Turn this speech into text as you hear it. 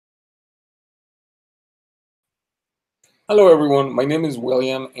Hello everyone, my name is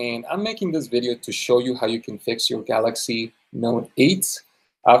William and I'm making this video to show you how you can fix your Galaxy Note 8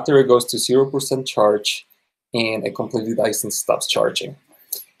 after it goes to 0% charge and it completely dies and stops charging.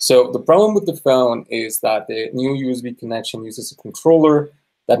 So the problem with the phone is that the new USB connection uses a controller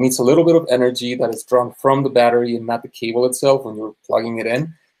that needs a little bit of energy that is drawn from the battery and not the cable itself when you're plugging it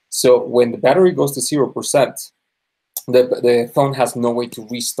in. So when the battery goes to 0%, the phone has no way to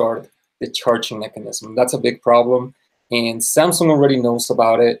restart the charging mechanism. That's a big problem. And Samsung already knows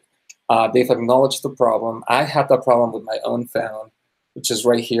about it. They've acknowledged the problem. I had that problem with my own phone, which is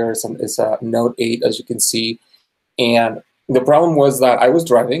right here. It's a Note 8, as you can see. And the problem was that I was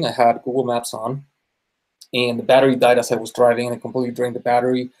driving. I had Google Maps on, and the battery died as I was driving, and it completely drained the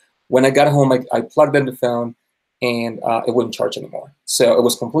battery. When I got home, I plugged in the phone, and it wouldn't charge anymore. So it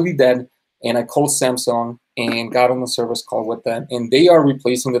was completely dead, and I called Samsung and got on a service call with them, and they are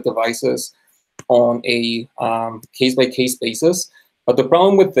replacing the devices on a case-by-case basis. But the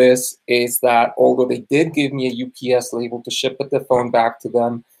problem with this is that although they did give me a UPS label to ship the phone back to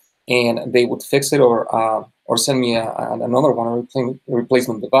them, and they would fix it or send me another one, a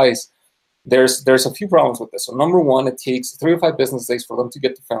replacement device, there's a few problems with this. So number one, it takes 3 to 5 business days for them to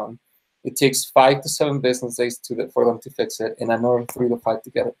get the phone. It takes 5 to 7 business days for them to fix it, and another 3 to 5 to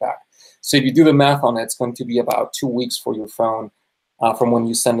get it back. So if you do the math on it, it's going to be about 2 weeks for your phone from when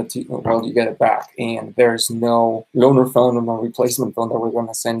you send it to you get it back. And there's no loaner phone or no replacement phone that we're going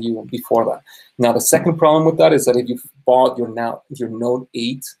to send you before that. Now, the second problem with that is that if you bought your Note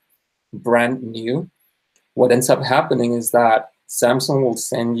 8 brand new, what ends up happening is that Samsung will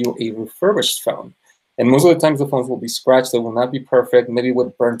send you a refurbished phone. And most of the times the phones will be scratched. They will not be perfect, maybe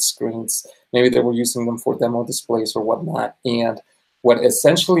with burnt screens. Maybe they were using them for demo displays or whatnot. And what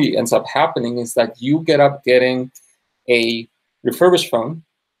essentially ends up happening is that you get up getting a refurbished phone,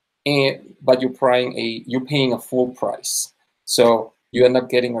 but you're paying a full price. So you end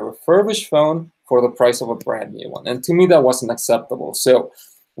up getting a refurbished phone for the price of a brand new one. And to me, that wasn't acceptable. So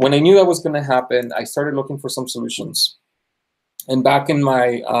when I knew that was going to happen, I started looking for some solutions. And back in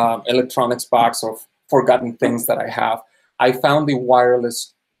my electronics box of forgotten things that I have, I found the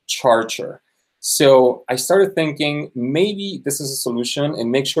wireless charger. So I started thinking, maybe this is a solution,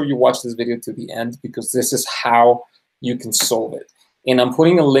 and make sure you watch this video to the end because this is how you can solve it. And I'm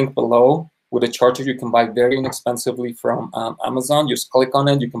putting a link below with a charger you can buy very inexpensively from Amazon. Just click on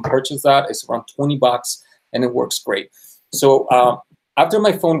it, you can purchase that. It's around 20 bucks and it works great. So after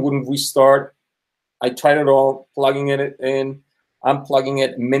my phone wouldn't restart, I tried it all, plugging it in, unplugging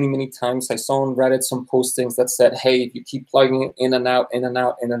it many, many times. I saw on Reddit some postings that said, hey, if you keep plugging it in and out, in and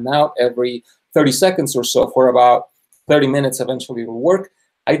out, in and out every 30 seconds or so for about 30 minutes, eventually it will work.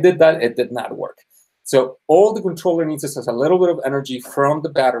 I did that, it did not work. So all the controller needs is a little bit of energy from the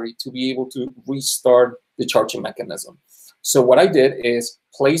battery to be able to restart the charging mechanism. So what I did is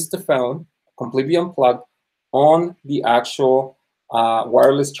place the phone completely unplugged on the actual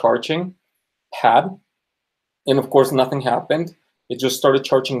wireless charging pad. And of course, nothing happened. It just started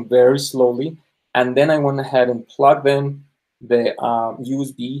charging very slowly. And then I went ahead and plugged in the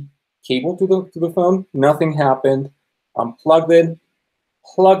USB cable to the phone. Nothing happened. Unplugged it,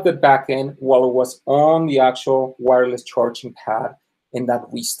 plugged it back in while it was on the actual wireless charging pad, and that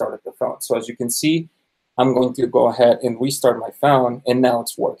restarted the phone. So as you can see, I'm going to go ahead and restart my phone, and now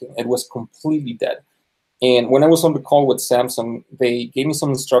it's working. It was completely dead. And when I was on the call with Samsung, they gave me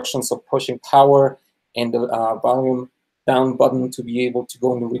some instructions of pushing power and the volume down button to be able to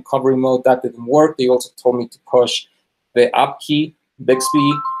go into recovery mode. That didn't work. They also told me to push the up key,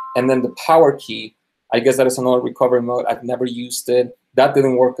 Bixby, and then the power key. I guess that is another recovery mode. I've never used it. That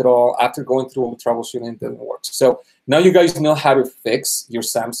didn't work at all. After going through all the troubleshooting, it didn't work. So now you guys know how to fix your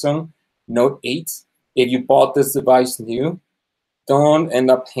Samsung Note 8. If you bought this device new, don't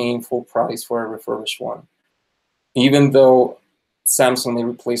end up paying full price for a refurbished one. Even though Samsung may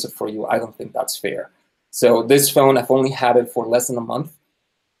replace it for you, I don't think that's fair. So this phone, I've only had it for less than a month,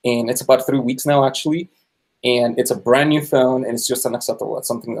 and it's about 3 weeks now, actually. And it's a brand new phone, and it's just unacceptable that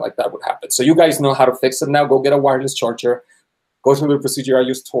something like that would happen. So you guys know how to fix it now. Go get a wireless charger. Go through the procedure I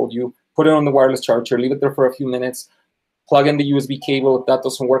just told you. Put it on the wireless charger. Leave it there for a few minutes. Plug in the USB cable. If that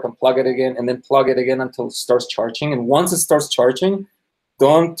doesn't work, unplug it again, and then plug it again until it starts charging. And once it starts charging,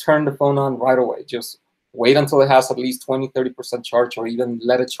 don't turn the phone on right away. Just wait until it has at least 20, 30% charge, or even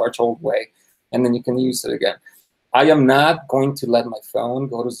let it charge all the way, and then you can use it again. I am not going to let my phone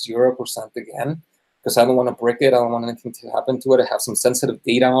go to 0% again because I don't want to brick it. I don't want anything to happen to it. I have some sensitive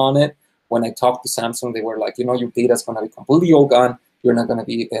data on it. When I talked to Samsung, they were like, you know, your data is going to be completely all gone. You're not going to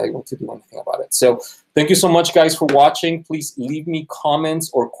be able to do anything about it. So thank you so much, guys, for watching. Please leave me comments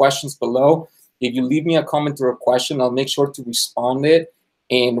or questions below. If you leave me a comment or a question, I'll make sure to respond it,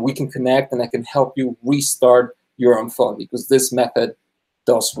 and we can connect, and I can help you restart your own phone, because this method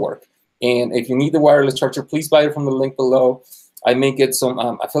does work. And if you need the wireless charger, please buy it from the link below. I may get some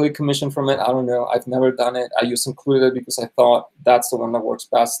affiliate commission from it. I don't know. I've never done it. I just included it because I thought that's the one that works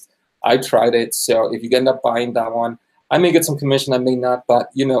best. I tried it. So if you end up buying that one, I may get some commission. I may not. But,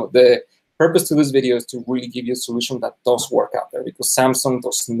 you know, the purpose to this video is to really give you a solution that does work out there, because Samsung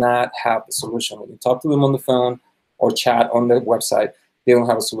does not have the solution. When you talk to them on the phone or chat on the website, they don't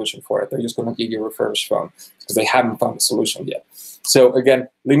have a solution for it. They're just going to give you a refurbished phone because they haven't found the solution yet. So again,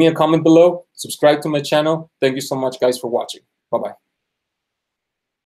 leave me a comment below, subscribe to my channel. Thank you so much, guys, for watching. Bye-bye.